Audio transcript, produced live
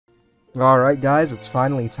Alright guys, it's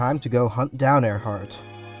finally time to go hunt down Erhardt.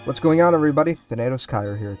 What's going on everybody? Thanatos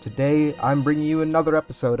Kyra here. Today, I'm bringing you another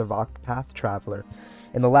episode of Octopath Traveler.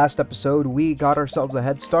 In the last episode, we got ourselves a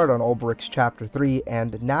head start on Olberic's Chapter 3,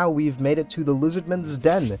 and now we've made it to the Lizardman's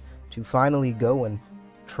Den to finally go and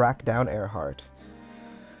track down Erhardt.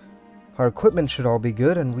 Our equipment should all be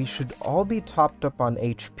good, and we should all be topped up on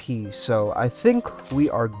HP, so I think we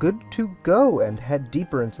are good to go and head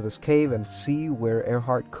deeper into this cave and see where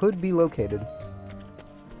Erhardt could be located.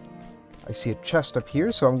 I see a chest up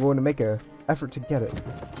here, so I'm going to make an effort to get it.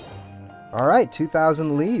 Alright,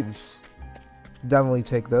 2,000 leaves. Definitely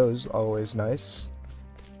take those, always nice.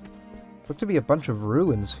 Look to be a bunch of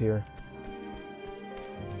ruins here.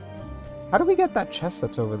 How do we get that chest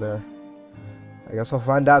that's over there? I guess I'll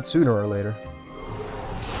find out sooner or later.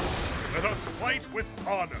 Let us fight with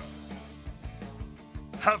honor.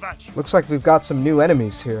 Have at you. Looks like we've got some new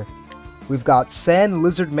enemies here. We've got Sand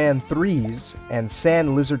Lizard Man 3s and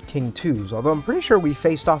Sand Lizard King 2s, although I'm pretty sure we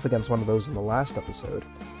faced off against one of those in the last episode.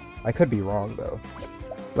 I could be wrong, though.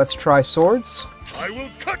 Let's try swords. I will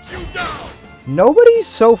cut you down! Nobody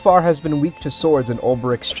so far has been weak to swords in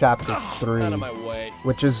Olberic's Chapter 3. Out of my way.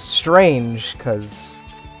 Which is strange, because,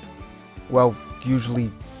 well,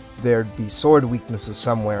 usually there'd be sword weaknesses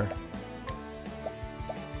somewhere.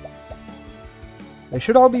 They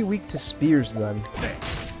should all be weak to spears, then.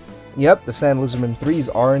 Yep, the Sand Lizardman 3s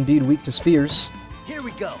are indeed weak to spears. Here we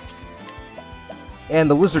go. And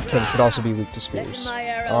the Lizard King should also be weak to spears.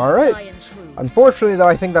 Alright. Alright. Unfortunately, though,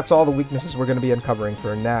 I think that's all the weaknesses we're going to be uncovering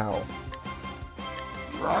for now.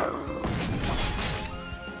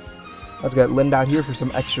 Let's get Lind out here for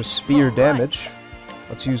some extra spear damage.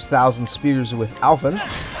 Let's use 1,000 spears with Alphen.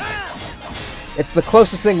 It's the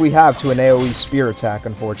closest thing we have to an AoE spear attack,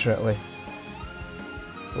 unfortunately.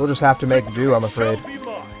 We'll just have to make do, I'm afraid.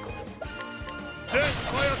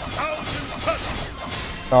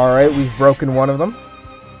 Alright, we've broken one of them.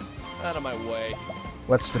 Out of my way.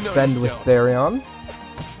 Let's defend with Therion.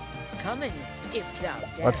 Coming, if thou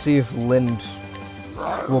darest. Let's see if Lind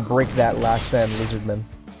will break that last Sand Lizardman.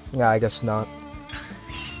 Nah, I guess not.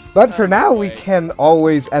 But for now, we can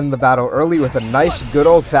always end the battle early with a nice, good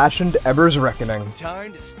old-fashioned Eber's Reckoning.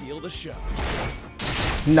 Time to steal the show.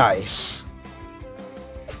 Nice.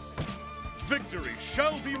 Victory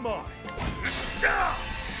shall be mine.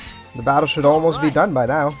 The battle should almost be done by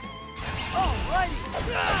now.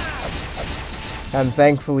 And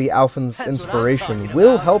thankfully, Alphen's inspiration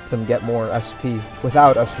will help him get more SP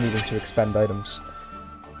without us needing to expend items.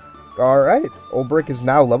 Alright, Olberic is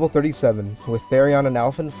now level 37, with Therion and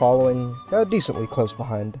Alphen following decently close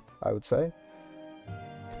behind, I would say.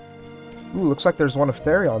 Ooh, looks like there's one of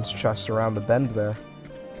Therion's chests around the bend there.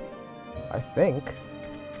 I think.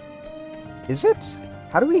 Is it?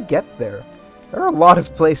 How do we get there? There are a lot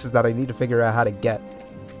of places that I need to figure out how to get.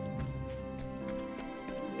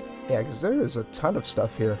 Yeah, because there is a ton of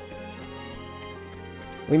stuff here.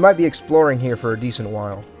 We might be exploring here for a decent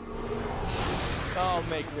while. I'll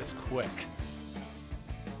make this quick.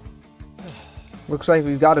 Looks like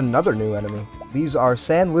we've got another new enemy. These are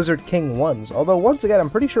Sand Lizard King 1s, although once again, I'm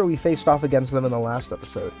pretty sure we faced off against them in the last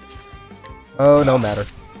episode. Oh, no matter.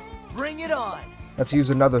 Bring it on. Let's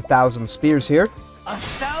use another 1,000 spears here.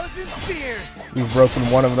 1,000 spears. We've broken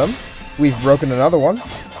one of them. We've broken another one.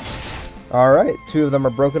 Alright, 2 of them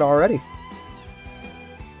are broken already.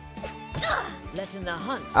 Letting the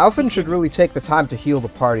hunt. Alphen should really take the time to heal the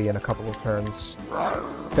party in a couple of turns.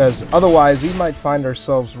 Because otherwise, we might find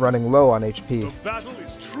ourselves running low on HP. The battle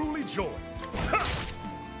is truly joined.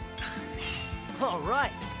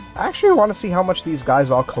 Alright. I actually want to see how much these guys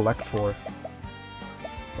all collect for.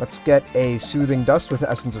 Let's get a Soothing Dust with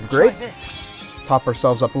Essence of Grape. Top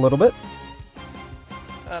ourselves up a little bit.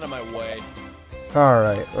 Out of my way.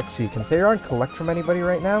 Alright, let's see. Can Therion collect from anybody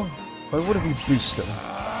right now? Or would it be boosting?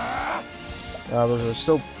 Those are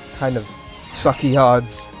still kind of sucky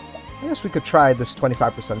odds. I guess we could try this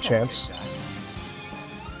 25% chance.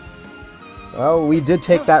 Well, we did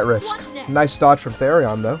take that risk. Nice dodge from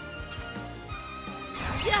Therion, though.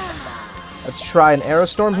 Let's try an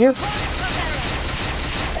Aerostorm here.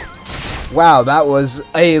 Wow, that was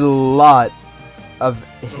a lot of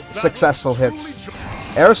successful hits.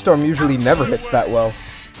 Aerostorm usually never hits that well.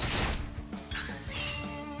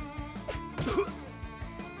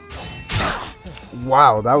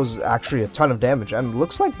 Wow, that was actually a ton of damage, and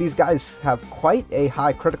looks like these guys have quite a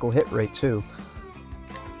high critical hit rate too.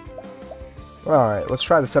 Alright, let's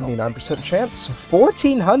try the 79% chance.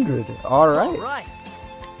 1,400! Alright.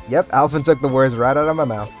 Yep, Alphen took the words right out of my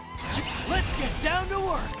mouth. Let's get down to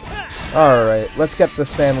work. Alright, let's get the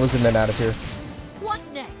Sand Lizardman out of here. What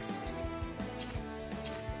next?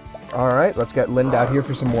 Alright, let's get Lind out here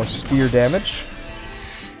for some more spear damage.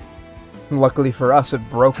 Luckily for us, it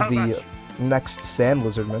broke the next Sand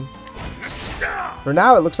Lizardman. For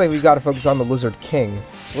now, it looks like we've got to focus on the Lizard King.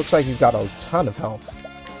 Looks like he's got a ton of health.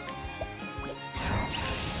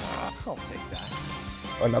 I'll take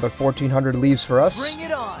that. Another 1,400 leaves for us. Bring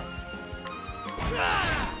it on.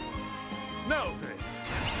 No.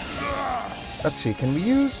 Let's see, can we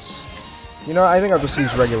use... You know, I think I'll just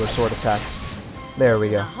use regular sword attacks. There we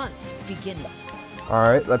The go. hunt beginning.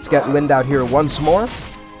 Alright, let's get Lind out here once more.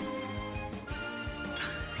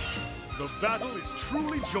 The battle is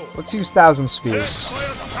truly joy. Let's use 1,000 spears.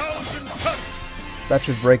 Death by 1,000 cuts. That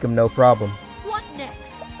should break him no problem. What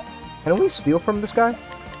next? Can we steal from this guy?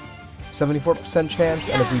 74% chance,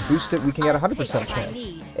 and if we boost it, we can get 100%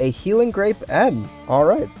 chance. A healing grape N.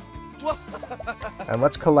 Alright. And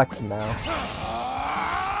let's collect now.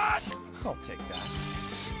 I'll take that.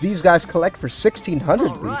 These guys collect for 1,600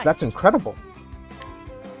 leaves. Alright. That's incredible.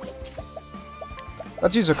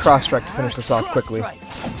 Let's use a cross strike to finish this off quickly.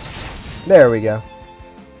 Strike. There we go.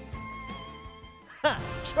 Ha,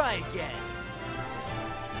 try again.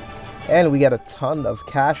 And we get a ton of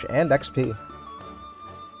cash and XP.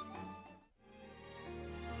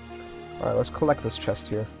 Alright, let's collect this chest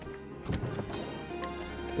here.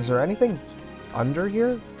 Is there anything under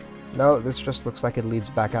here? No, this just looks like it leads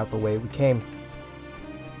back out the way we came.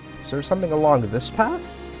 Is there something along this path?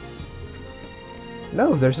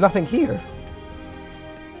 No, there's nothing here.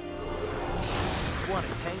 Want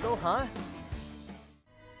a tangle, huh?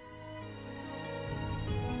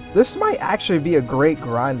 This might actually be a great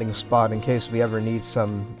grinding spot in case we ever need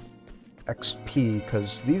some XP,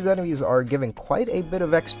 because these enemies are giving quite a bit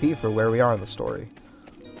of XP for where we are in the story.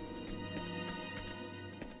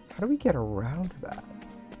 How do we get around that?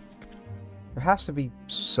 There has to be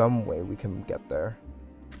some way we can get there.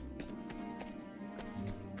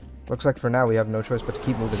 Looks like for now we have no choice but to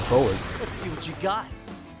keep moving forward. Let's see what you got.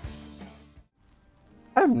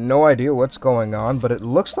 I have no idea what's going on, but it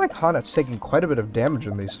looks like Honnet's taking quite a bit of damage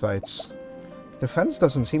in these fights. Defense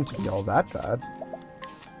doesn't seem to be all that bad.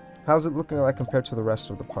 How's it looking like compared to the rest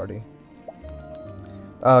of the party?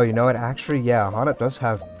 Oh, you know what? Actually, yeah, Honnet does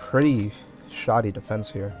have pretty shoddy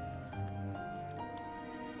defense here.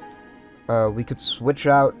 We could switch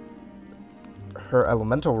out her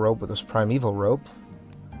elemental robe with this primeval robe.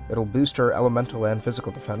 It'll boost her elemental and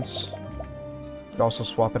physical defense. We could also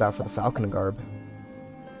swap it out for the falcon garb,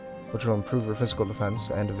 which will improve her physical defense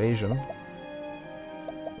and evasion.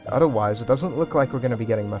 Otherwise, it doesn't look like we're going to be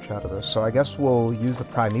getting much out of this, so I guess we'll use the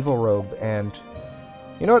primeval robe, and...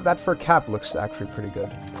 You know what? That fur cap looks actually pretty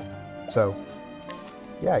good. So,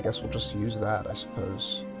 yeah, I guess we'll just use that, I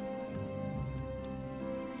suppose.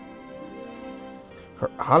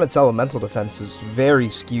 Honnet's elemental defense is very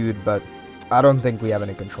skewed, but I don't think we have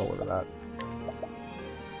any control over that.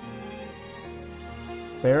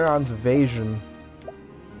 Barion's evasion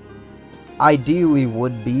ideally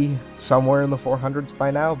would be somewhere in the 400s by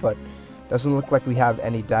now, but doesn't look like we have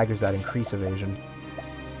any daggers that increase evasion.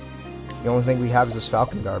 The only thing we have is this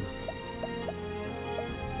falcon garb,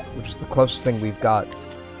 which is the closest thing we've got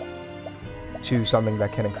to something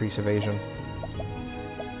that can increase evasion.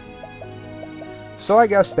 So I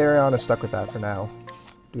guess Therion is stuck with that for now.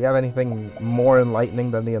 Do we have anything more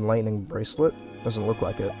enlightening than the enlightening bracelet? Doesn't look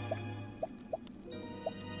like it.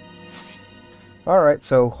 Alright,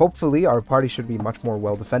 so hopefully our party should be much more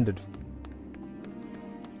well defended.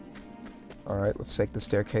 Alright, let's take the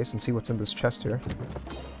staircase and see what's in this chest here.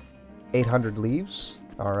 800 leaves.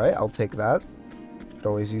 Alright, I'll take that. Could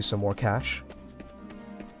always use some more cash.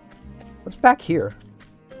 What's back here?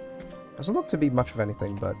 Doesn't look to be much of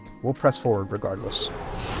anything, but we'll press forward regardless.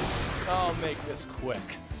 I'll make this quick.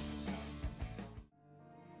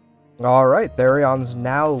 Alright, Therion's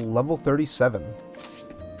now level 37.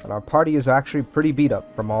 And our party is actually pretty beat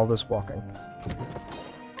up from all this walking.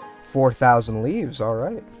 4,000 leaves,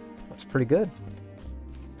 alright. That's pretty good.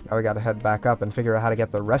 Now we gotta head back up and figure out how to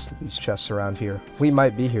get the rest of these chests around here. We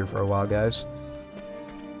might be here for a while, guys.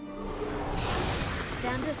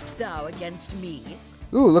 Standest thou against me?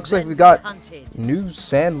 Ooh, looks like Then we got hunted. new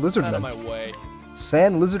Sand Out of Lizardmen. my way.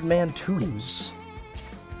 Sand Lizardman 2s.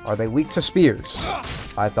 Are they weak to spears?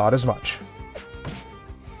 I thought as much.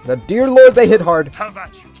 The dear lord, they hit hard. Have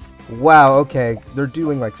at you. Wow, okay. They're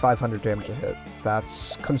doing like 500 damage a hit.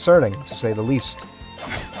 That's concerning, to say the least.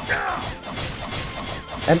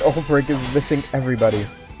 And Olberic is missing everybody.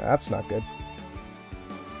 That's not good.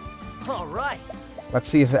 All right. Let's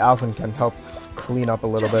see if Alphen can help clean up a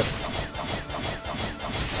little bit.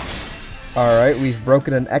 Alright, we've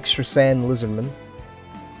broken an extra Sand Lizardman.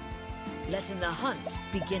 Letting the hunt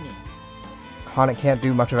beginning. Haunted can't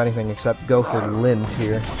do much of anything except go for Lind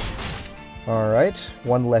here. Alright,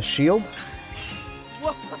 one less shield.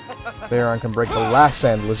 Baron can break the last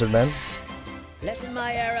Sand Lizardman. Letting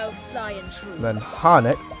my arrow fly in true. Then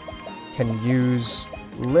Haunted can use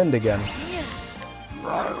Lind again.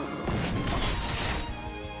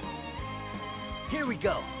 Here we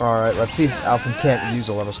go. Alright, let's see if Alphen can't use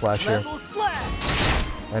a level slash here. Level slash.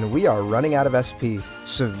 And we are running out of SP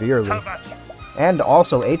severely. Have at you. And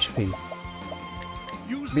also HP.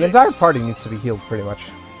 Use The this. entire party needs to be healed pretty much.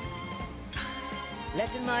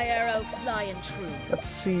 Letting my arrow fly in true. Let's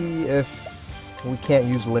see if we can't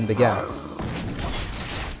use Lind again.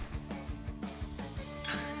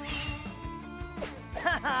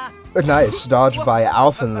 Nice, dodge by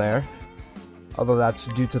Alphen there. Although that's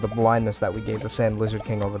due to the blindness that we gave the Sand Lizard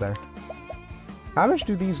King over there. How much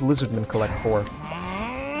do these Lizardmen collect for?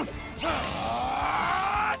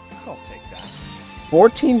 I'll take that.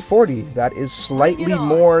 1440. That is slightly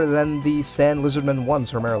more than the Sand Lizardman ones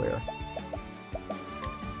from earlier.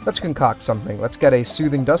 Let's concoct something. Let's get a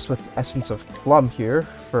Soothing Dust with Essence of Plum here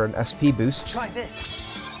for an SP boost. Try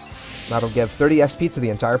this. That'll give 30 SP to the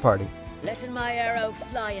entire party. Letting my arrow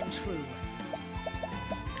fly in true.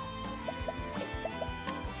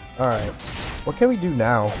 Alright. What can we do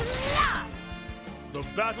now? The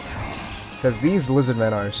battle. Because these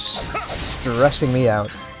Lizardmen are stressing me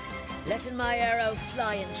out. Letting my arrow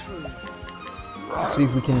fly in true. Let's see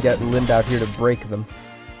if we can get Lind out here to break them.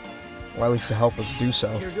 Or at least to help us do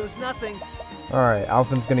so. Here goes nothing. Alright,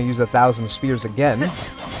 Alphen's gonna use 1,000 spears again.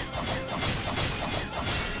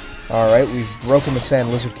 Alright, we've broken the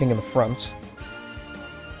Sand Lizard King in the front.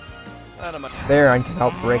 Baron can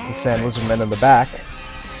help break the Sand Lizardmen in the back.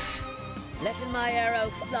 Letting my arrow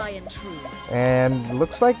fly in true. And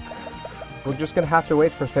looks like we're just gonna have to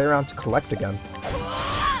wait for Theron to collect again.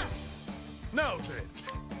 Now then.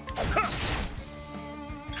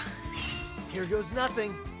 Here goes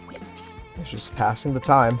nothing. It's just passing the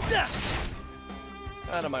time.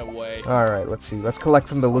 Out of my way. Alright, let's see. Let's collect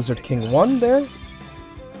from the Lizard King 1 there.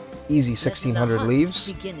 Easy 1,600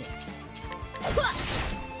 leaves. Beginning.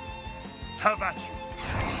 Have at you.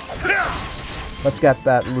 Let's get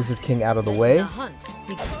that Lizard King out of the way. The hunt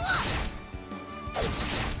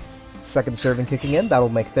Second serving kicking in. That'll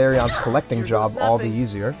make Therion's collecting job all the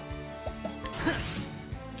easier.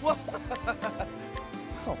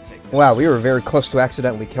 I'll take that. Wow, we were very close to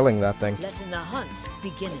accidentally killing that thing. Letting the hunt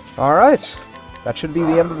beginning. Alright. That should be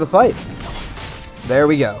the end of the fight. There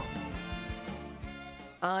we go.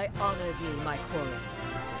 I honor thee, my quarry.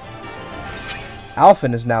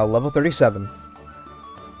 Alphen is now level 37.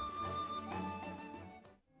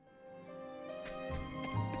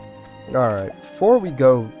 Alright, before we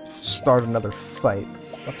go start another fight,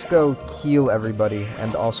 let's go heal everybody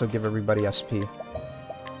and also give everybody SP.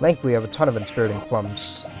 Thankfully, I have a ton of Inspiriting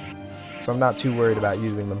Plums, so I'm not too worried about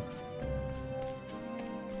using them.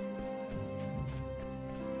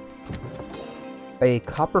 A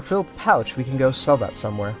copper-filled pouch, we can go sell that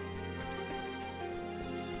somewhere.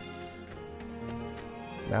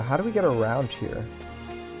 Now, how do we get around here?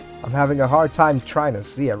 I'm having a hard time trying to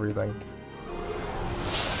see everything.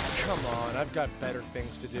 Come on, I've got better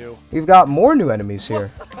things to do. We've got more new enemies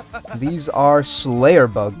here. These are Slayer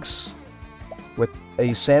Bugs, with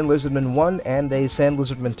a Sand Lizardman 1 and a Sand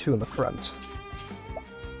Lizardman 2 in the front.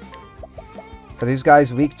 Are these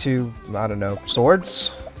guys weak to, I don't know,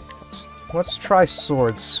 swords? Let's try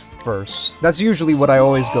swords first. That's usually what I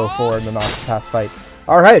always go for in an Octopath fight.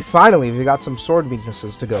 Alright, finally, we got some sword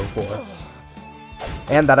weaknesses to go for.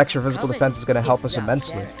 And that extra physical defense is going to help us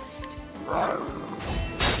immensely.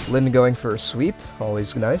 Lind going for a sweep,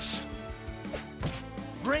 always nice.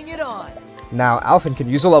 Bring it on. Now, Alphen can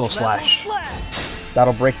use a level Level slash. slash.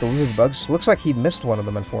 That'll break the lizard bugs. Looks like he missed one of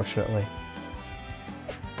them, unfortunately.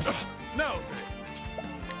 Now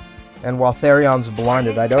And while Therion's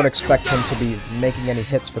blinded, I don't expect him to be making any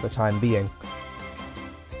hits for the time being.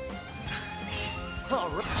 All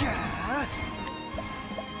right.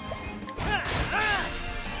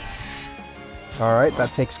 Alright,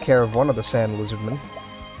 that takes care of one of the Sand Lizardmen.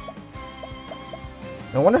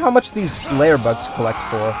 I wonder how much these Slayer Bugs collect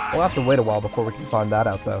for. We'll have to wait a while before we can find that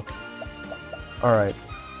out, though. Alright,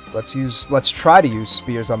 let's try to use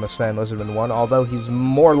spears on the Sand Lizardman 1, although he's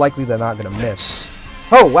more likely than not gonna miss.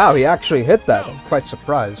 Oh wow, he actually hit that. I'm quite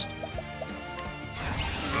surprised.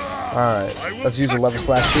 Alright, let's use a level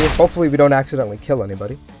slash here. Hopefully we don't accidentally kill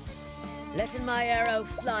anybody. Letting my arrow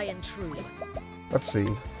fly in true. Let's see.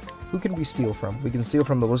 Who can we steal from? We can steal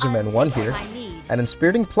from the Lizardman I'll 1 take here. what I need. And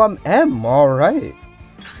Inspiriting Plum M, alright.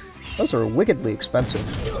 Those are wickedly expensive.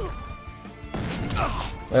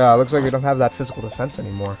 Yeah, looks like we don't have that physical defense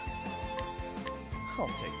anymore.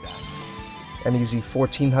 that. An easy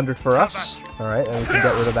 1400 for us. Alright, and we can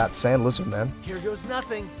get rid of that sand lizard man. Here goes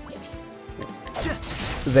nothing.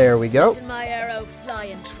 There we go. Let my arrow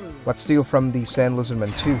flying true. Let's steal from the sand lizard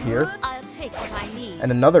man 2 here. I'll take what I need.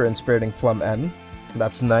 And another inspiriting plum N.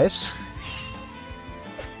 That's nice.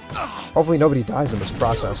 Hopefully nobody dies in this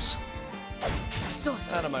process.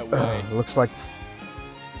 Out of my way. Looks like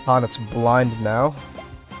Honnet's blind now.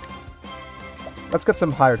 Let's get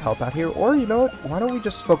some hired help out here, or you know what? Why don't we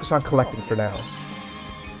just focus on collecting for now?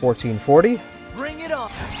 1440. Bring it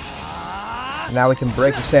on. Now we can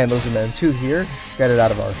break the Sand Lizard Man 2 here, get it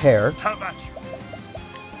out of our hair. Have at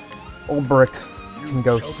you. Olberic can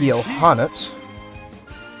go heal Honnet,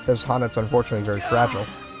 because Honnet's unfortunately very fragile.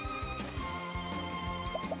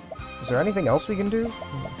 Is there anything else we can do?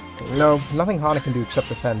 No, nothing Honnet can do except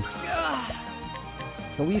defend.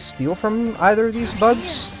 Can we steal from either of these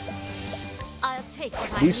bugs? I'll take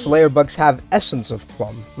what I These need. Slayer bugs have Essence of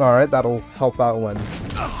Plum. Alright, that'll help out when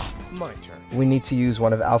My turn. we need to use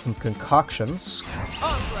one of Alpham's concoctions.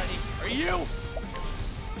 I'm ready. Are you?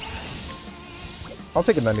 I'll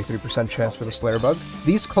take a 93% chance for the Slayer bug.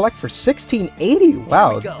 These collect for 1680!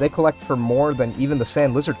 Wow, they collect for more than even the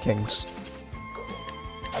Sand Lizard Kings.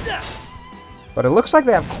 But it looks like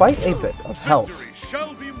they have quite a bit of health. Victory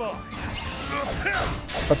shall be mine.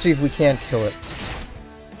 Let's see if we can't kill it.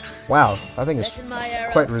 Wow, that thing is Let my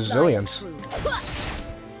arrow quite fly resilient. true.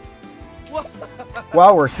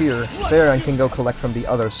 While we're here, Baron can go collect from the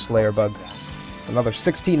other Slayer bug. Another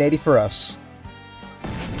 1680 for us.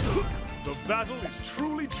 The battle is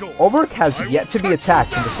truly joined. Olberic has yet to be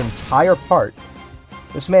attacked in this entire part.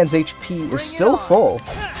 This man's HP is still full,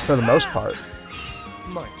 for the most part.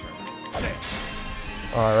 My turn.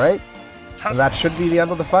 Alright, and that should be the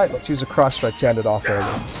end of the fight. Let's use a cross-strike to end it off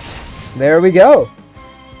early. There we go!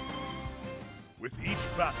 With each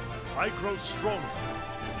battle, I grow stronger.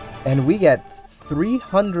 And we get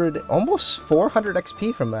 300, almost 400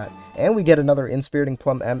 XP from that. And we get another Inspiriting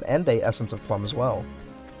Plum M and a Essence of Plum as well.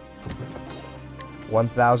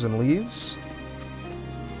 1,000 leaves.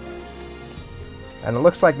 And it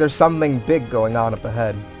looks like there's something big going on up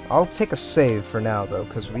ahead. I'll take a save for now, though,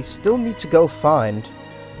 because we still need to go find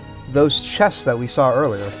those chests that we saw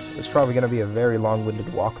earlier. It's probably going to be a very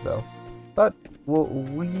long-winded walk, though. But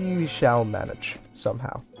we shall manage,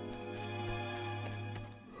 somehow.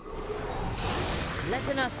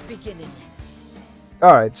 Letting us begin.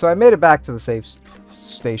 Alright, so I made it back to the safe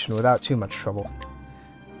station without too much trouble.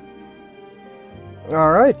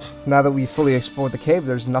 Alright, now that we've fully explored the cave,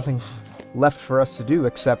 there's nothing left for us to do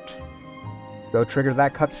except go trigger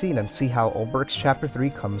that cutscene and see how Olberic's Chapter 3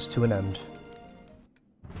 comes to an end.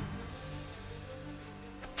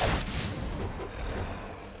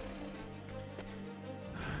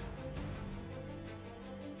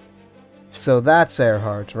 So that's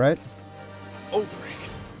Erhardt, right? Olberic!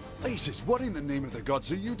 Aces, what in the name of the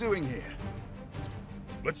gods are you doing here?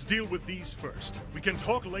 Let's deal with these first. We can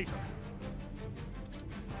talk later.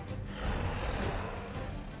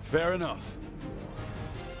 Fair enough.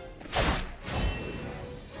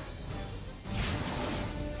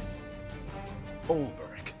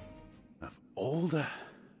 Olberic. Of all the...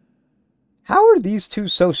 How are these two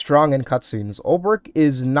so strong in cutscenes? Olberic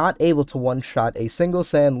is not able to one-shot a single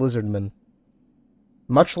Sand Lizardman,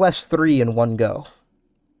 much less 3 in one go.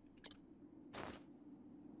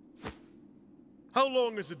 How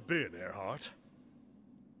long has it been, Erhardt?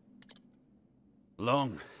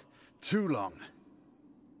 Long. Too long.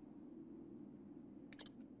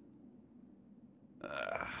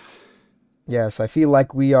 Yes, I feel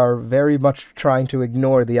like we are very much trying to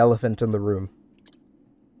ignore the elephant in the room.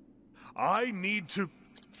 I need to...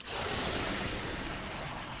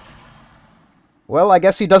 Well, I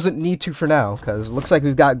guess he doesn't need to for now, because it looks like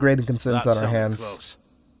we've got great concerns on our sounded hands. Close.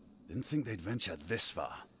 Didn't think they'd venture this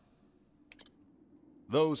far.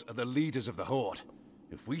 Those are the leaders of the Horde.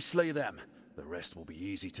 If we slay them, the rest will be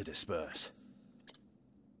easy to disperse.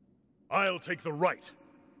 I'll take the right.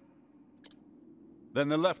 Then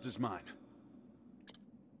the left is mine.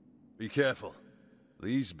 Be careful.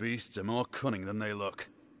 These beasts are more cunning than they look.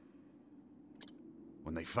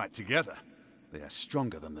 When they fight together, they are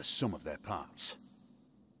stronger than the sum of their parts.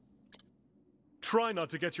 Try not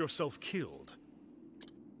to get yourself killed.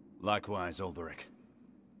 Likewise, Olberic.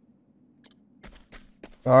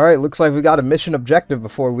 Alright, looks like we got a mission objective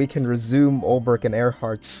before we can resume Olberic and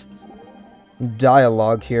Erhardt's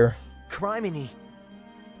dialogue here. Criminy.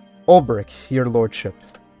 Olberic, your lordship.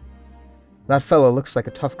 That fellow looks like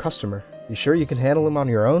a tough customer. You sure you can handle him on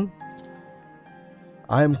your own?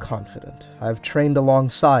 I am confident. I have trained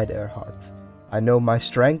alongside Erhardt. I know my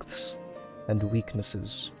strengths and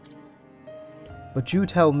weaknesses. But you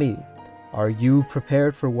tell me, are you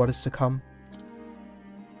prepared for what is to come?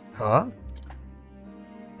 Huh?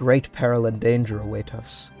 Great peril and danger await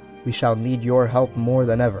us. We shall need your help more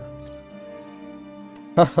than ever.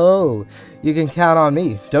 Ho-ho! You can count on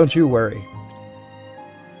me, don't you worry.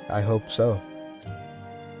 I hope so.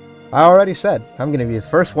 I already said, I'm gonna be the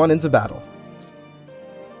first one into battle.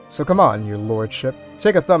 So come on, your lordship.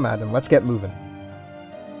 Take a thumb at him, let's get moving.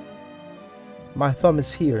 My thumb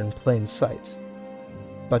is here in plain sight.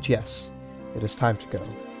 But yes, it is time to go.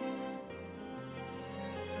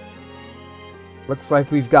 Looks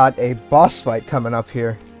like we've got a boss fight coming up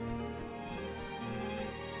here.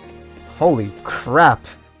 Holy crap.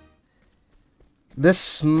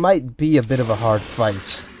 This might be a bit of a hard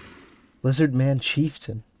fight. Lizard Man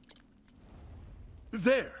Chieftain.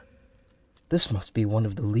 There! This must be one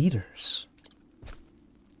of the leaders.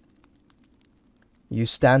 You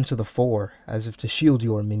stand to the fore, as if to shield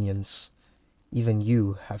your minions. Even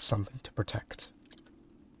you have something to protect.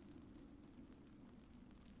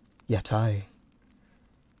 Yet I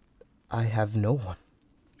have no one.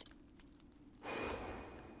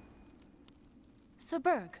 Sir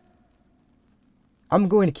Berg. I'm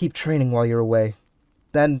going to keep training while you're away.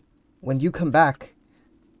 Then, when you come back,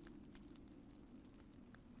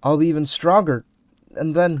 I'll be even stronger,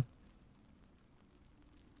 and then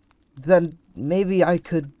maybe I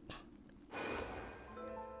could...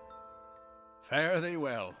 Fare thee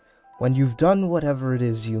well. When you've done whatever it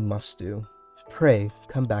is you must do, pray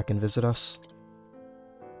come back and visit us.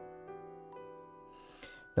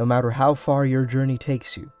 No matter how far your journey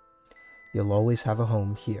takes you, you'll always have a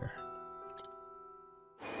home here.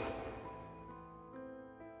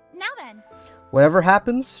 Now then. Whatever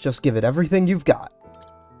happens, just give it everything you've got.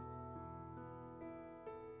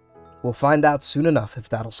 We'll find out soon enough if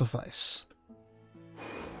that'll suffice.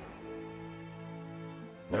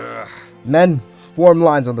 Men, form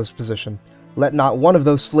lines on this position. Let not one of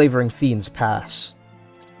those slavering fiends pass.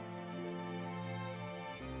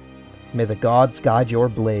 May the gods guide your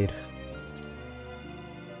blade.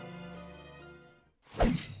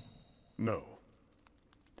 No.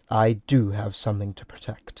 I do have something to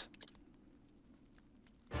protect.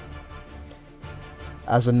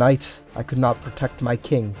 As a knight, I could not protect my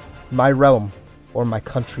king, my realm, or my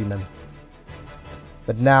countrymen.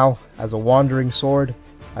 But now, as a wandering sword,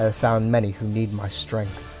 I have found many who need my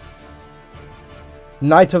strength.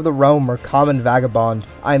 Knight of the realm or common vagabond,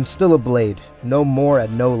 I am still a blade, no more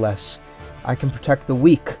and no less. I can protect the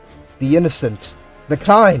weak, the innocent, the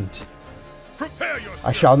kind. Prepare yourself!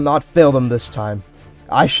 I shall not fail them this time.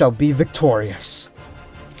 I shall be victorious.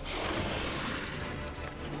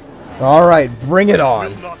 Alright, bring it on.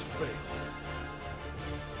 Will not fail.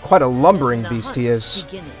 Quite a lumbering The beast he hunt's is.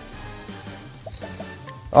 beginning.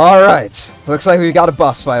 Alright, looks like we got a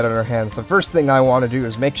boss fight on our hands. The first thing I want to do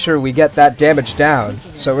is make sure we get that damage down.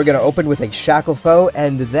 So we're going to open with a shackle foe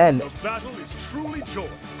and then The battle is truly joy.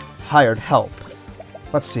 hired help.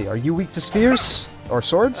 Let's see, are you weak to spears? Or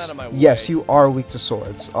swords? Out of my Yes, way. you are weak to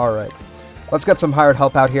swords. Alright. Let's get some hired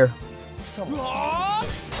help out here.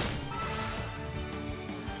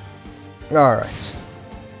 Alright.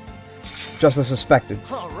 Just as suspected.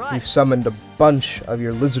 Alright. We've summoned a bunch of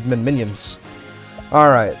your lizardman minions.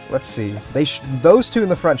 Alright, let's see. Those two in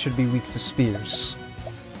the front should be weak to spears.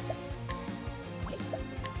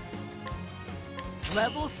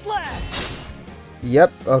 Level slash.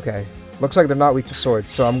 Yep, okay. Looks like they're not weak to swords,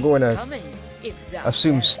 so I'm going to Coming, if thou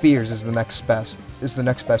assume darest. spears is the next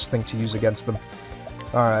best thing to use against them.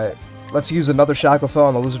 Alright. Let's use another shackle foe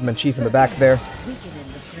on the lizardman chief in the back there. Weaken in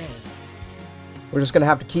the fray. We're just gonna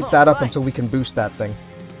have to keep that up until we can boost that thing.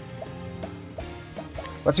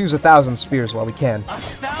 Let's use 1,000 spears while we can.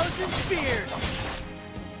 1,000 spears.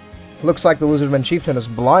 Looks like the lizardman chieftain is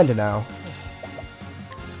blind now.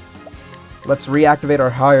 Let's reactivate our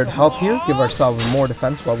hired help here, give ourselves more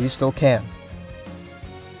defense while we still can.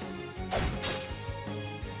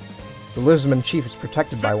 The lizardman chief is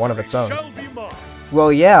protected by one of its own. Shall be mine.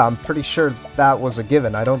 Well, yeah, I'm pretty sure that was a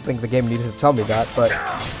given. I don't think the game needed to tell me that, but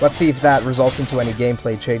let's see if that results into any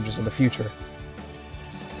gameplay changes in the future.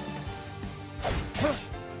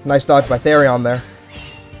 Nice dodge by Therion there.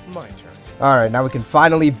 My turn. Alright, now we can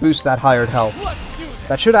finally boost that hired help. Let's do this.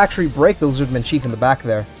 That should actually break the lizardman chief in the back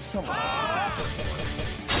there. Someone.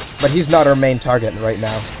 But he's not our main target right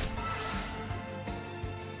now.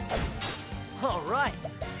 Alright.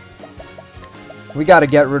 We gotta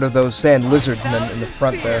get rid of those sand lizardmen in the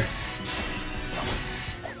front there.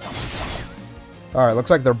 Alright, looks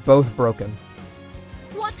like they're both broken.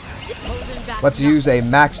 What? Holding back Let's use a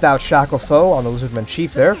maxed out shackle foe on the lizardman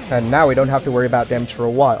chief there, and now we don't have to worry about damage for a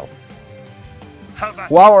while. How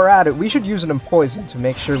about While we're at it, we should use it in poison to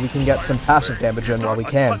make sure we can get some passive damage in while we a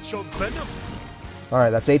can. touch of venom?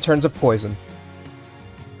 Alright, that's 8 turns of poison.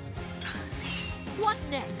 What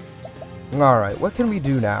next? Alright, what can we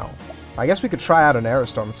do now? I guess we could try out an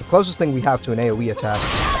Aerostorm. It's the closest thing we have to an AoE attack.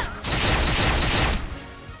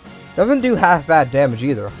 Doesn't do half bad damage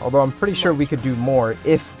either, although I'm pretty sure we could do more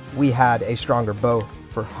if we had a stronger bow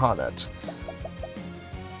for Haunted.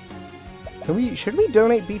 Should we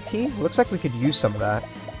donate BP? Looks like we could use some of that.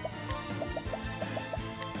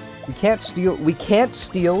 We can't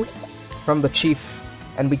steal from the chief,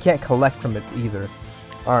 and we can't collect from it either.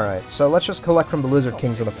 Alright, so let's just collect from the Lizard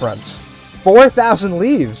Kings in the front. 4,000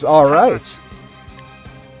 leaves! Alright!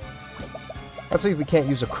 Let's see if we can't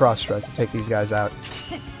use a cross strike to take these guys out.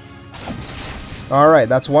 Alright,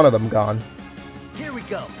 that's one of them gone. Here we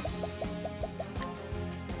go.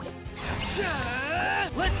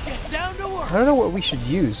 Let's get down to work. I don't know what we should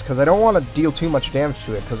use, because I don't want to deal too much damage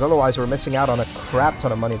to it, because otherwise we're missing out on a crap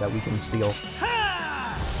ton of money that we can steal.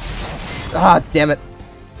 Ah, damn it.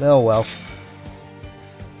 Oh well.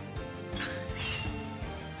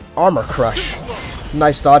 Armor Crush.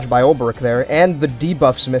 Nice dodge by Olberic there, and the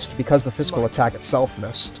debuffs missed because the physical attack itself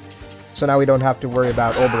missed. So now we don't have to worry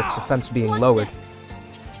about Olberic's defense being lowered.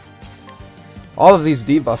 All of these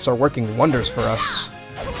debuffs are working wonders for us.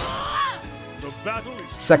 The battle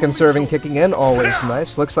is Second serving kicking in, always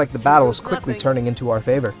nice. Looks like the battle is quickly turning into our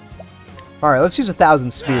favor. Alright, let's use 1,000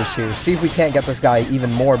 spears here. See if we can't get this guy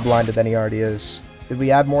even more blinded than he already is. Did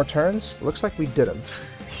we add more turns? Looks like we didn't.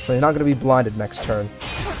 So he's not going to be blinded next turn.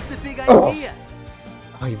 What's the big idea?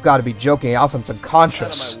 Oh, you've got to be joking. Alphan's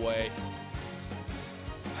unconscious.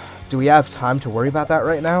 Do we have time to worry about that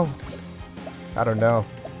right now? I don't know.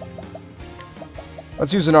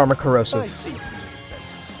 Let's use an Armor Corrosive.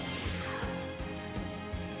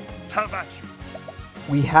 How about you?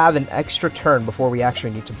 We have an extra turn before we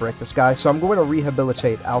actually need to break this guy, so I'm going to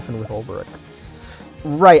rehabilitate Alphen with Olberic.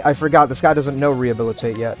 Right, I forgot, this guy doesn't know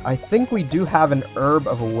Rehabilitate yet. I think we do have an Herb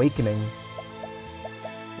of Awakening,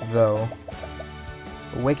 though.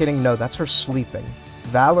 Awakening, no, that's for sleeping.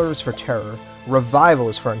 Valor is for terror. Revival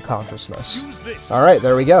is for unconsciousness. Use this. Alright,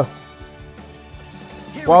 there we go.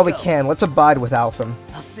 Here While we go. can, let's abide with Alphen.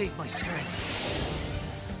 I'll save my strength.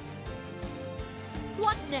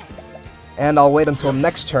 What next? And I'll wait until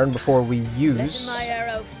next turn before we Let use my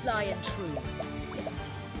arrow fly and true.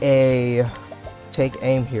 a take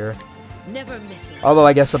aim here. Never missing. Although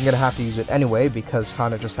I guess I'm going to have to use it anyway because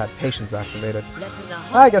Hana just had Patience activated. Letting the I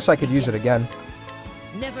hunt guess I could use it begin. again.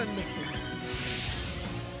 Never missing.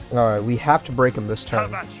 Alright, we have to break him this How turn.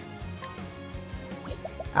 about you?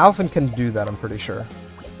 Alphen can do that, I'm pretty sure.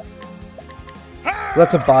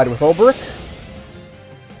 Let's abide with Olberic.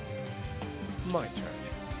 My turn.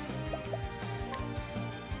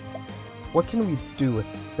 What can we do with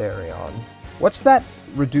Therion? What's that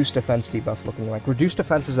reduced defense debuff looking like? Reduced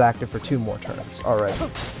defense is active for 2 more turns. Alright.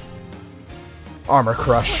 Armor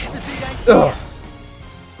Crush. What's the big idea? Ugh.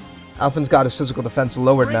 Alphen's got his physical defense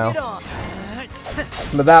lowered Bring it now. on.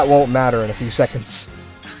 But that won't matter in a few seconds.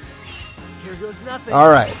 Here goes nothing.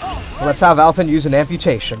 Alright. Let's have Alphen use an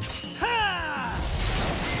amputation.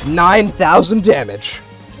 9,000 damage.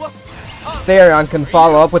 Whoop. Therion can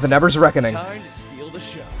follow up with an Ember's Reckoning. Time to steal the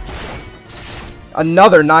show.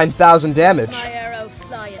 Another 9,000 damage. My arrow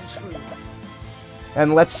fly and true.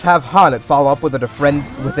 And let's have Haunted follow up with a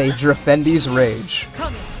Drefendi's Rage.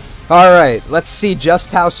 Coming. Alright, let's see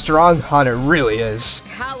just how strong Haunted really is.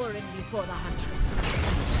 Cowering before the huntress.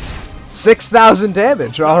 6,000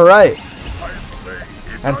 damage, alright.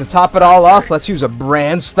 And to top it all off, let's use a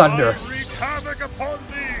Brand's Thunder. I wreak havoc upon thee.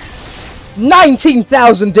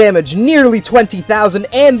 19,000 damage, nearly 20,000,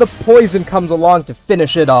 and the poison comes along to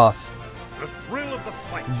finish it off. The thrill of the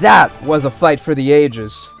fight. That was a fight for the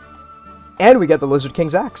ages. And we get the Lizard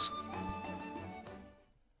King's Axe.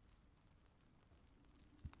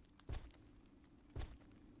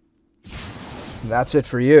 That's it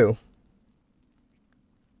for you.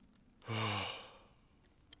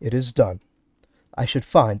 It is done. I should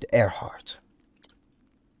find Erhardt.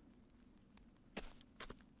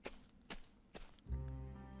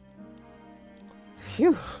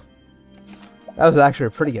 Phew. That was actually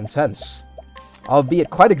pretty intense. Albeit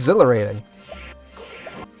quite exhilarating.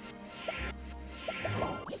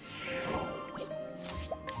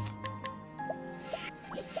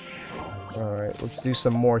 Alright, let's do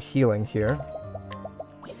some more healing here.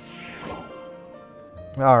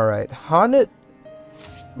 Alright, Haunted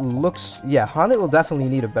looks... Yeah, Haunted will definitely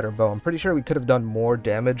need a better bow. I'm pretty sure we could have done more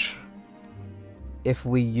damage if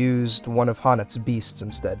we used one of Haunted's beasts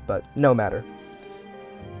instead, but no matter.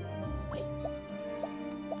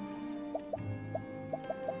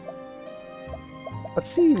 Let's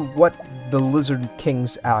see what the Lizard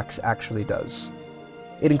King's axe actually does.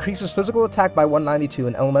 It increases physical attack by 192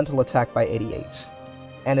 and elemental attack by 88.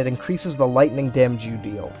 And it increases the lightning damage you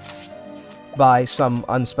deal by some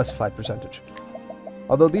unspecified percentage.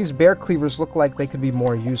 Although these bear cleavers look like they could be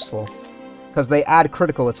more useful, because they add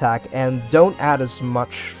critical attack and don't add as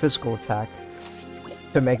much physical attack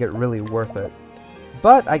to make it really worth it.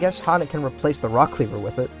 But I guess Haunted can replace the rock cleaver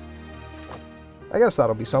with it. I guess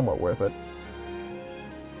that'll be somewhat worth it.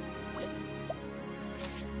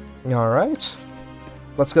 Alright.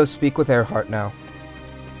 Let's go speak with Erhardt now.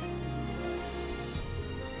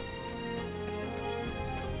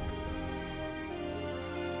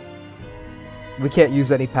 We can't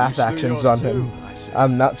use any path actions on him.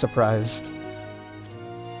 I'm not surprised.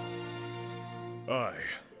 Aye.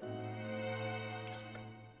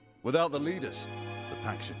 Without the leaders, the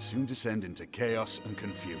pack should soon descend into chaos and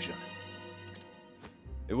confusion.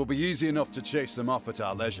 It will be easy enough to chase them off at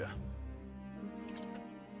our leisure.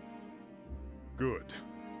 Good.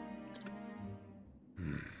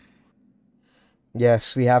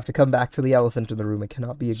 Yes, we have to come back to the elephant in the room. It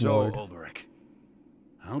cannot be ignored. So, Olberic,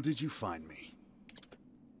 how did you find me?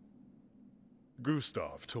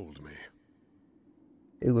 Gustav told me.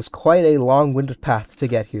 It was quite a long-winded path to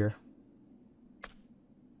get here.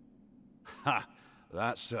 Ha!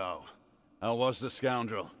 That's so. How was the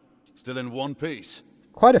scoundrel? Still in one piece?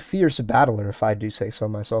 Quite a fierce battler, if I do say so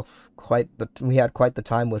myself. We had quite the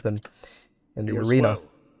time with him in the arena. Well,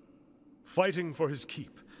 fighting for his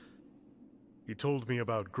keep. He told me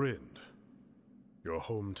about Grind, your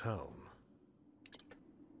hometown.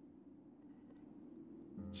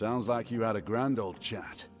 Sounds like you had a grand old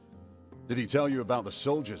chat. Did he tell you about the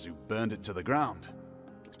soldiers who burned it to the ground?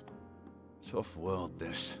 Tough world,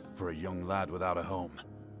 this, for a young lad without a home.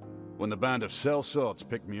 When the band of sellswords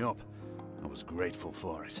picked me up, I was grateful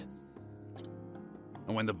for it.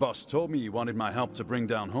 And when the boss told me he wanted my help to bring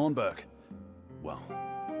down Hornburg, well,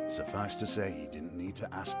 suffice to say he didn't need to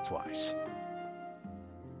ask twice.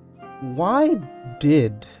 Why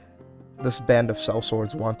did this band of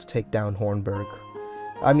sellswords want to take down Hornburg?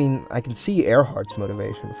 I mean, I can see Erhardt's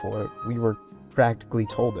motivation for it. We were practically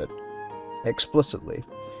told it. Explicitly.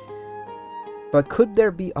 But could there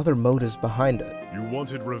be other motives behind it? You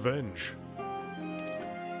wanted revenge.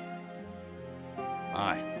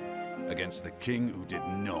 Aye. Against the king who did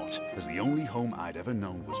naught, as the only home I'd ever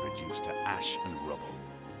known was reduced to ash and rubble.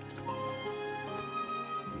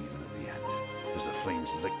 Even at the end, as the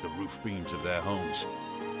flames licked the roof beams of their homes,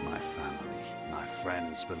 my family, my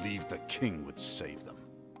friends believed the king would save them.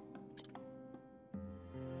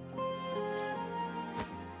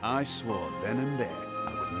 I swore then and there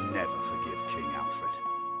I would never forgive King Alfred.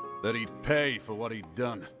 That he'd pay for what he'd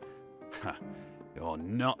done. Ha, or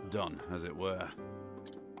not done, as it were.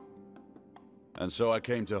 And so I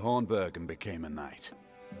came to Hornburg and became a knight.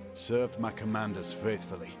 Served my commanders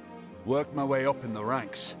faithfully. Worked my way up in the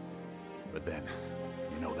ranks. But then,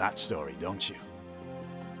 you know that story, don't you?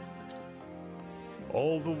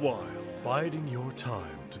 All the while, biding your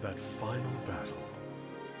time to that final battle.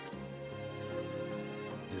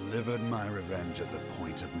 Delivered my revenge at the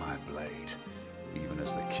point of my blade, even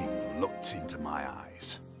as the king looked into my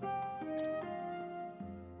eyes.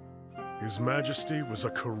 His Majesty was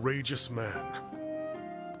a courageous man.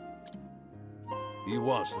 He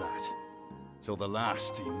was that. Till the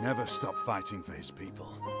last, he never stopped fighting for his people.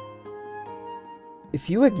 If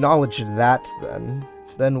you acknowledge that,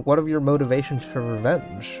 then what of your motivations for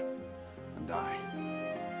revenge? And I,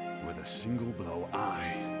 with a single blow,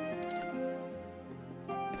 I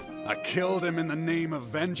killed him in the name of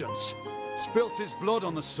vengeance. Spilt his blood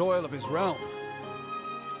on the soil of his realm.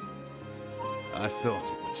 I thought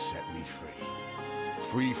it would set me free.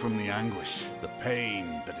 Free from the anguish, the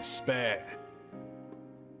pain, the despair.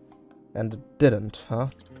 And it didn't, huh?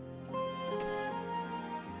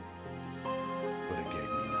 But it gave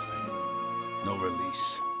me nothing. No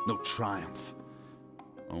release, no triumph.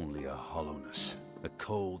 Only a hollowness. A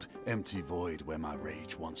cold, empty void where my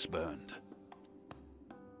rage once burned.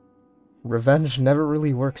 Revenge never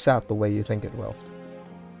really works out the way you think it will.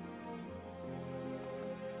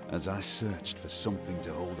 As I searched for something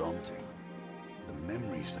to hold on to, the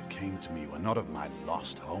memories that came to me were not of my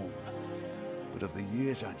lost home, but of the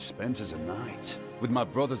years I'd spent as a knight, with my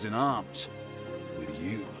brothers in arms, with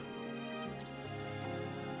you.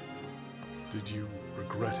 Did you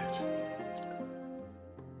regret it?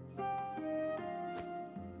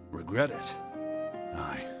 Regret it?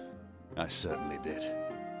 Aye, I certainly did.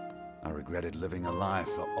 I regretted living a lie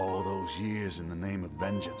for all those years in the name of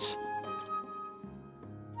vengeance.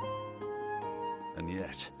 And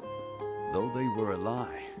yet, though they were a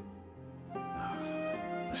lie,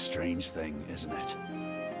 A strange thing, isn't it?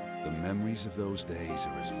 The memories of those days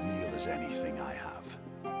are as real as anything I have.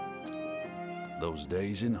 Those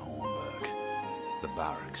days in Hornburg, the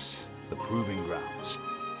barracks, the proving grounds,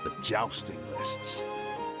 the jousting lists.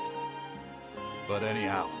 But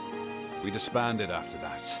anyhow, we disbanded after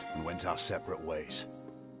that and went our separate ways.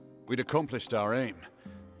 We'd accomplished our aim,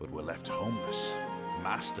 but were left homeless,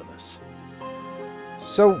 masterless.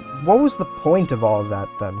 So, what was the point of all of that,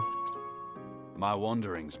 then? My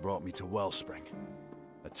wanderings brought me to Wellspring,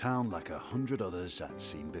 a town like 100 others I'd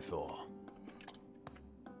seen before.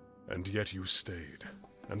 And yet you stayed,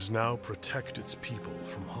 and now protect its people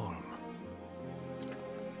from harm.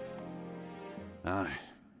 Aye.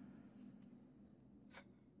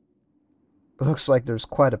 Looks like there's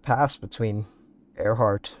quite a past between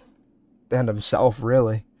Erhardt and himself,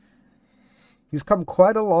 really. He's come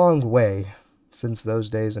quite a long way since those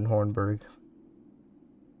days in Hornburg.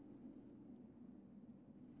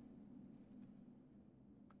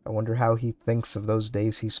 I wonder how he thinks of those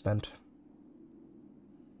days he spent.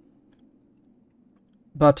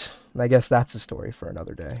 But I guess that's a story for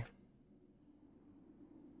another day.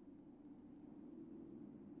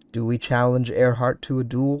 Do we challenge Erhardt to a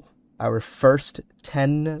duel? Our first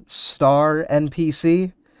 10-star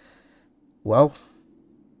NPC? Well,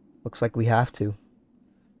 looks like we have to.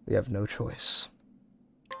 We have no choice.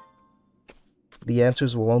 The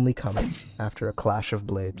answers will only come after a clash of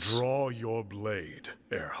blades. Draw your blade,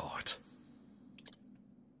 Erhardt.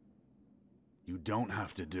 You don't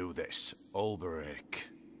have to do this, Olberic.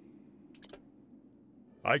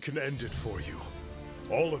 I can end it for you.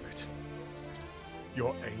 All of it.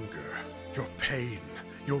 Your anger, your pain,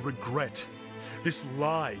 your regret, this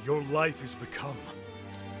lie your life has become.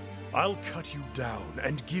 I'll cut you down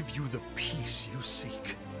and give you the peace you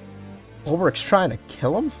seek. Olberic's trying to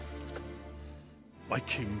kill him? My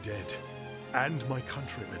king dead, and my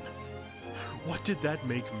countrymen. What did that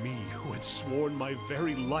make me, who had sworn my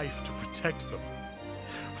very life to protect them?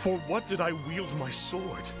 For what did I wield my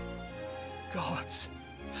sword? Gods,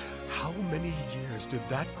 how many years did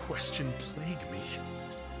that question plague me?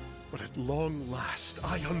 But at long last,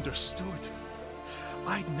 I understood.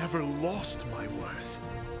 I'd never lost my worth.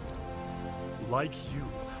 Like you,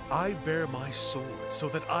 I bear my sword so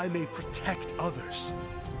that I may protect others.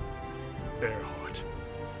 Erhardt,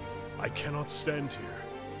 I cannot stand here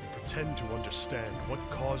and pretend to understand what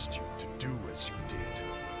caused you to do as you did.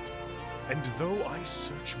 And though I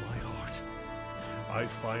search my heart, I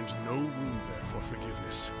find no room there for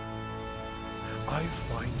forgiveness. I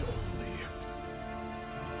find only...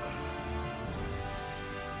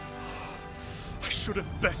 I should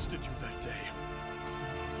have bested you that day.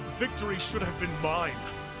 Victory should have been mine.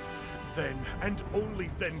 Then, and only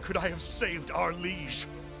then, could I have saved our liege.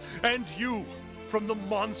 And you, from the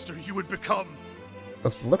monster you would become.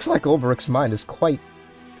 It looks like Olberic's mind is quite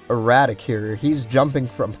erratic here. He's jumping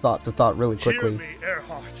from thought to thought really quickly. Hear me,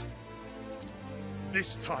 Erhardt.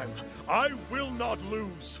 This time, I will not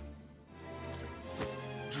lose.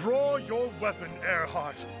 Draw your weapon,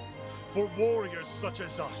 Erhardt. For warriors such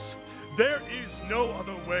as us, there is no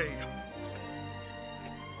other way.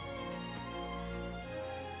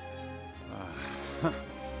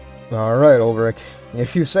 Alright, Olberic.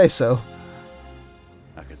 If you say so.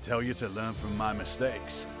 I could tell you to learn from my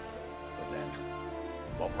mistakes, but then,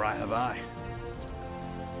 what right have I?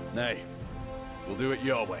 Nay, we'll do it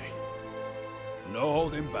your way. No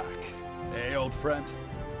holding back. Eh, old friend?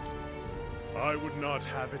 I would not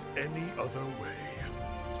have it any other way.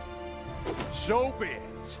 So be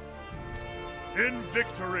it. In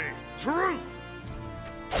victory, truth!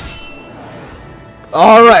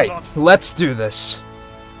 Alright, let's do this.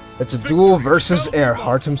 It's a duel versus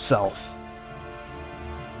Erhardt himself.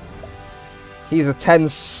 He's a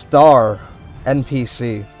 10-star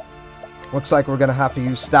NPC. Looks like we're gonna have to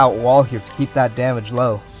use Stout Wall here to keep that damage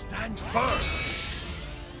low. Stand firm!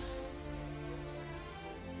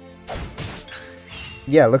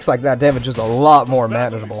 Yeah, looks like that damage is a lot more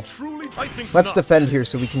manageable. Let's defend here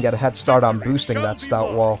so we can get a head start on boosting that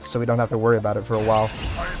Stout Wall, so we don't have to worry about it for a while.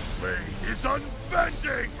 My blade is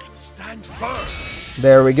unbending! Stand firm!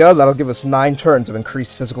 There we go, that'll give us 9 turns of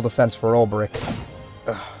increased physical defense for Olberic.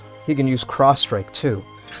 He can use Cross Strike too.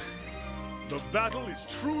 The battle is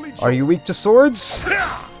truly Are you weak to swords?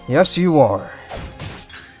 Yes, you are.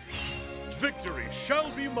 Victory shall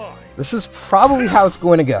be mine. This is probably how it's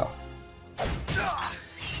going to go.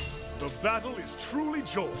 The battle is truly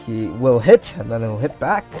joy. He will hit, and then he'll hit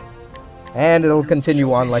back. And it'll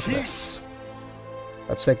continue on like this.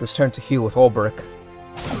 Let's take this turn to heal with Olberic.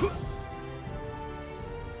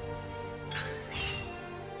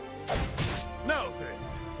 Now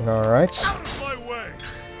then, Alright. out of my way.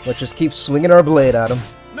 Let's just keep swinging our blade at him.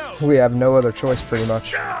 No. We have no other choice, pretty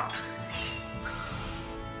much.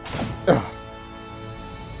 Ugh.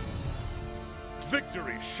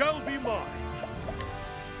 Victory shall be mine.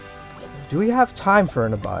 Do we have time for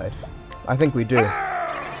an abide? I think we do.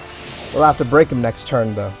 We'll have to break him next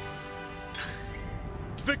turn, though.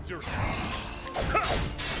 Victory.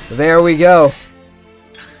 There we go.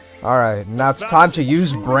 Alright, now it's time to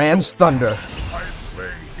use Brand's Thunder. My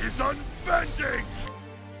blade is unbending.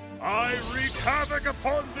 I wreak havoc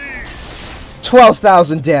upon thee.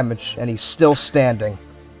 12,000 damage, and he's still standing.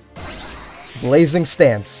 Blazing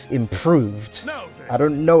Stance improved. Now then, I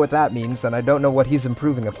don't know what that means, and I don't know what he's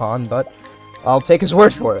improving upon, but I'll take his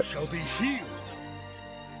word for it. shall be healed.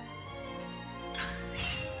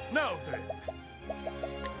 Now then.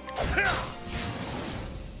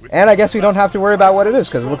 And I guess we don't have to worry about what it is,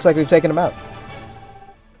 because it looks like we've taken him out.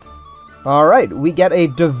 Alright, we get a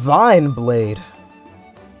Divine Blade.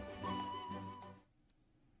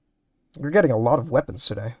 We're getting a lot of weapons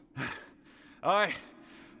today. I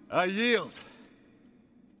yield.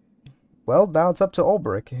 Well, now it's up to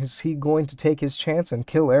Olberic. Is he going to take his chance and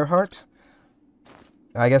kill Erhardt?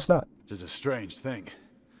 I guess not. It is a strange thing.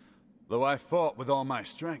 Though I fought with all my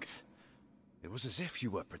strength, it was as if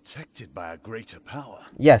you were protected by a greater power.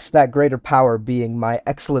 Yes, that greater power being my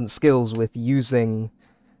excellent skills with using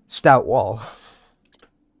Stout Wall.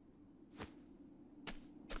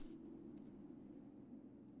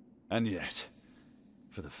 And yet,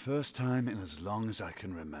 for the first time in as long as I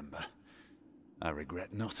can remember, I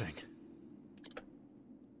regret nothing.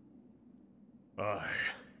 Aye.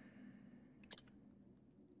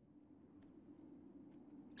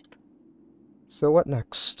 So what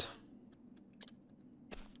next?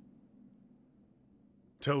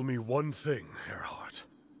 Tell me one thing, Erhardt.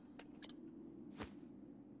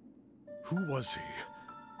 Who was he?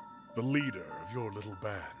 The leader of your little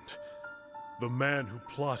band? The man who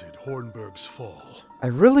plotted Hornburg's fall? I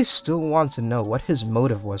really still want to know what his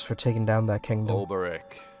motive was for taking down that kingdom.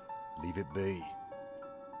 Olberic, leave it be.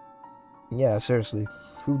 Yeah, seriously.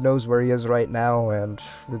 Who knows where he is right now, and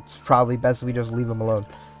it's probably best we just leave him alone.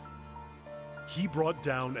 He brought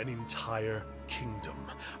down an entire kingdom.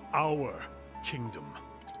 Our kingdom.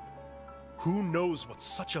 Who knows what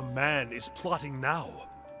such a man is plotting now?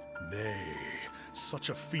 Nay, such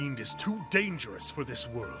a fiend is too dangerous for this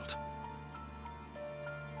world.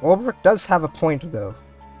 Olberic does have a point, though.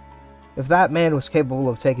 If that man was capable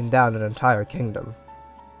of taking down an entire kingdom,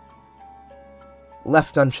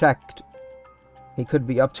 left unchecked, he could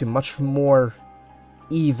be up to much more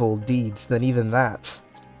evil deeds than even that.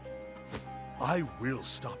 I will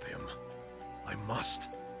stop him. I must.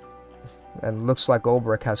 And looks like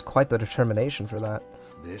Olberic has quite the determination for that.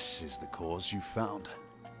 This is the cause you found.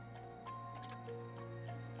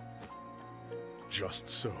 Just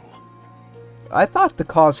so. I thought the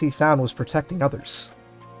cause he found was protecting others.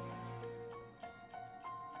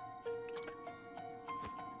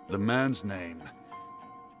 The man's name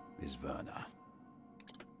is Werner.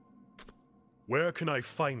 Where can I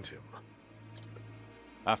find him?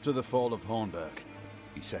 After the fall of Hornburg,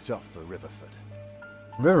 he set off for Riverford.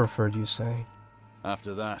 Riverford, you say?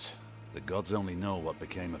 After that, the gods only know what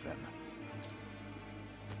became of him.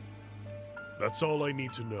 That's all I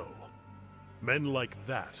need to know. Men like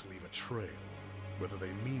that leave a trail, whether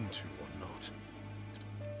they mean to or not.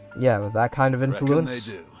 Yeah, with that kind of influence,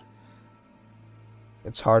 Reckon they do.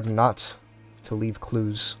 it's hard not to leave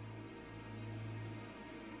clues.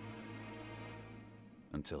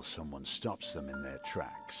 Until someone stops them in their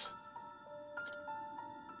tracks.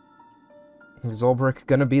 Is Olberic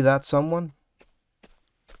gonna be that someone?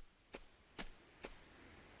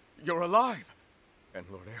 You're alive! And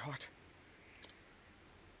Lord Erhardt?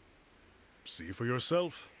 See for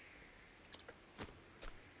yourself.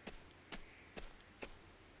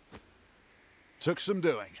 Took some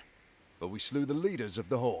doing, but we slew the leaders of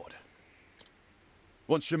the Horde.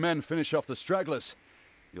 Once your men finish off the stragglers,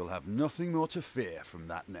 you'll have nothing more to fear from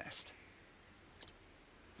that nest.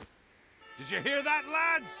 Did you hear that,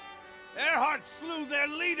 lads? Erhardt slew their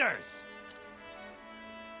leaders!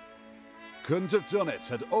 Couldn't have done it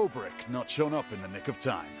had Olberic not shown up in the nick of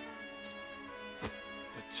time.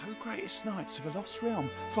 The two greatest knights of a lost realm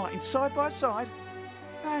fighting side by side?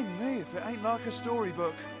 Hang me if it ain't like a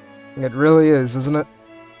storybook. It really is, isn't it?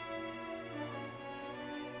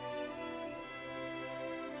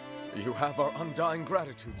 You have our undying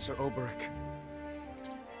gratitude, Sir Olberic.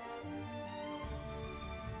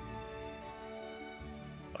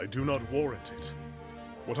 I do not warrant it.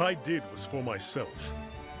 What I did was for myself.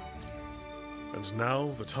 And now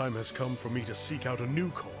the time has come for me to seek out a new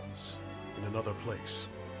cause in another place.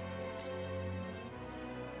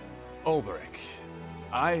 Olberic,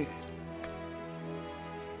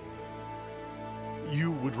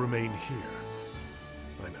 You would remain here.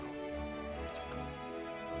 I know.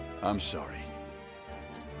 I'm sorry.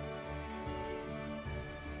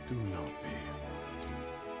 Do not be.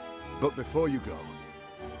 But before you go,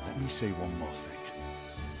 let me say one more thing.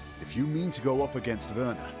 If you mean to go up against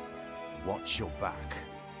Werner, watch your back.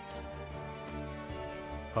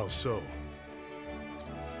 How so?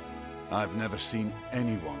 I've never seen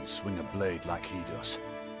anyone swing a blade like he does.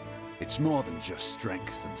 It's more than just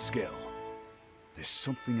strength and skill. There's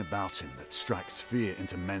something about him that strikes fear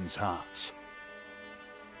into men's hearts.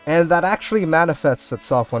 And that actually manifests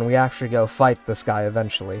itself when we actually go fight this guy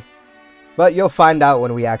eventually. But you'll find out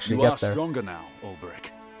when we actually get there. You are stronger now, Olberic.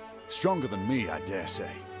 Stronger than me, I dare say.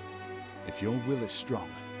 If your will is strong,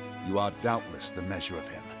 you are doubtless the measure of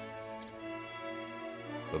him.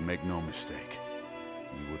 But make no mistake,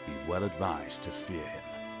 you would be well advised to fear him.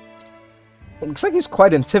 Looks like he's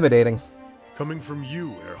quite intimidating. Coming from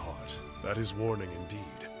you, Erhardt, that is warning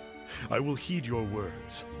indeed. I will heed your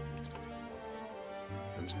words.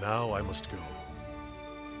 And now I must go.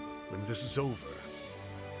 When this is over,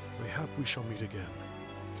 mayhap we shall meet again.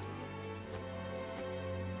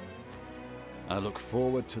 I look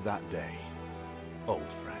forward to that day, old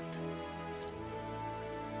friend.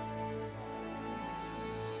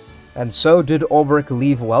 And so did Olberic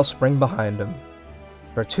leave Wellspring behind him.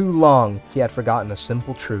 For too long, he had forgotten a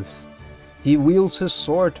simple truth. He wields his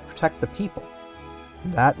sword to protect the people.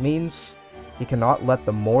 That means he cannot let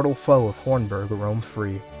the mortal foe of Hornburg roam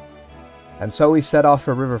free. And so he set off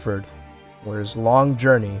for Riverford, where his long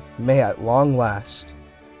journey may at long last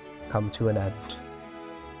come to an end.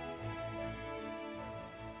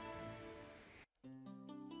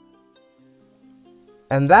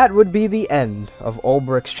 And that would be the end of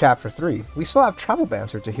Olberic's Chapter 3. We still have travel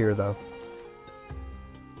banter to hear, though.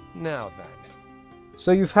 Now then.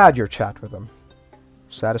 So you've had your chat with him.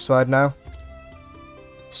 Satisfied now?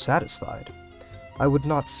 Satisfied? I would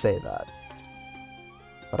not say that.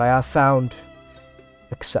 But I have found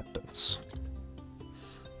acceptance.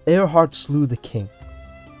 Erhardt slew the king,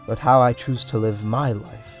 but how I choose to live my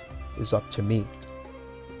life is up to me.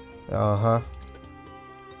 Uh-huh.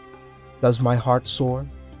 Does my heart soar?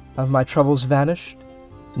 Have my troubles vanished?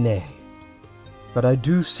 Nay. But I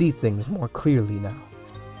do see things more clearly now.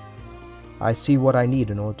 I see what I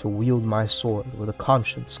need in order to wield my sword with a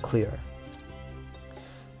conscience clear.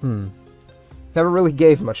 Never really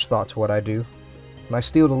gave much thought to what I do. I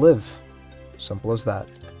steal to live. Simple as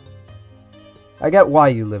that. I get why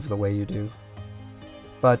you live the way you do.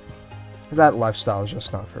 But that lifestyle is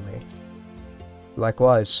just not for me.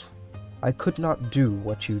 Likewise, I could not do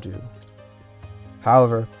what you do.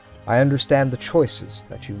 However, I understand the choices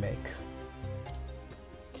that you make.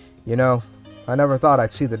 You know, I never thought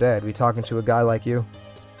I'd see the day I'd be talking to a guy like you.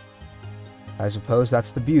 I suppose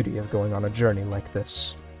that's the beauty of going on a journey like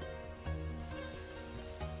this.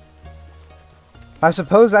 I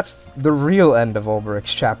suppose that's the real end of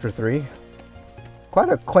Olberic's Chapter 3. Quite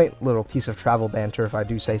a quaint little piece of travel banter, if I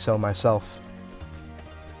do say so myself.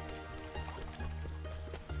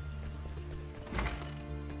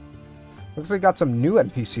 Looks like we got some new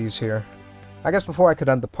NPCs here. I guess before I could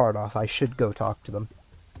end the part off, I should go talk to them.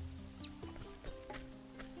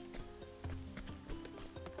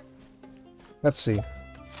 Let's see.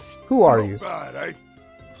 Who are you? Bad, eh?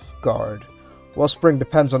 Guard. Wellspring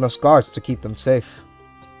depends on us guards to keep them safe.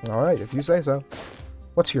 Alright, if you say so.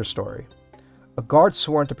 What's your story? A guard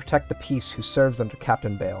sworn to protect the peace who serves under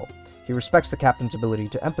Captain Bale. He respects the captain's ability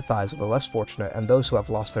to empathize with the less fortunate and those who have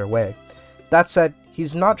lost their way. That said,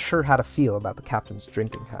 he's not sure how to feel about the captain's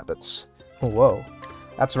drinking habits. Whoa,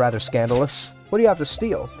 that's rather scandalous. What do you have to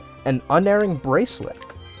steal? An unerring bracelet.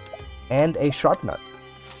 And a sharp nut.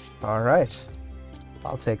 Alright.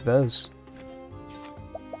 I'll take those.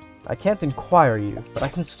 I can't inquire you, but I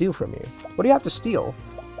can steal from you. What do you have to steal?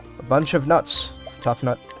 A bunch of nuts. Tough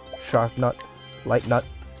nut, sharp nut, light nut.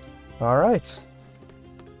 Alright.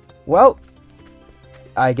 Well,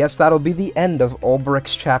 I guess that'll be the end of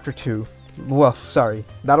Olberic's Chapter 2. Well, sorry,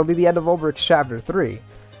 that'll be the end of Olberic's Chapter 3.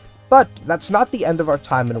 But that's not the end of our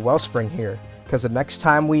time in Wellspring here, because the next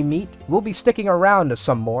time we meet, we'll be sticking around to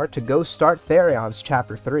some more to go start Therion's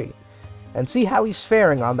Chapter 3, and see how he's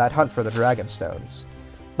faring on that hunt for the Dragonstones.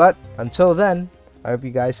 But until then, I hope you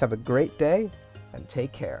guys have a great day, and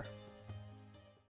take care.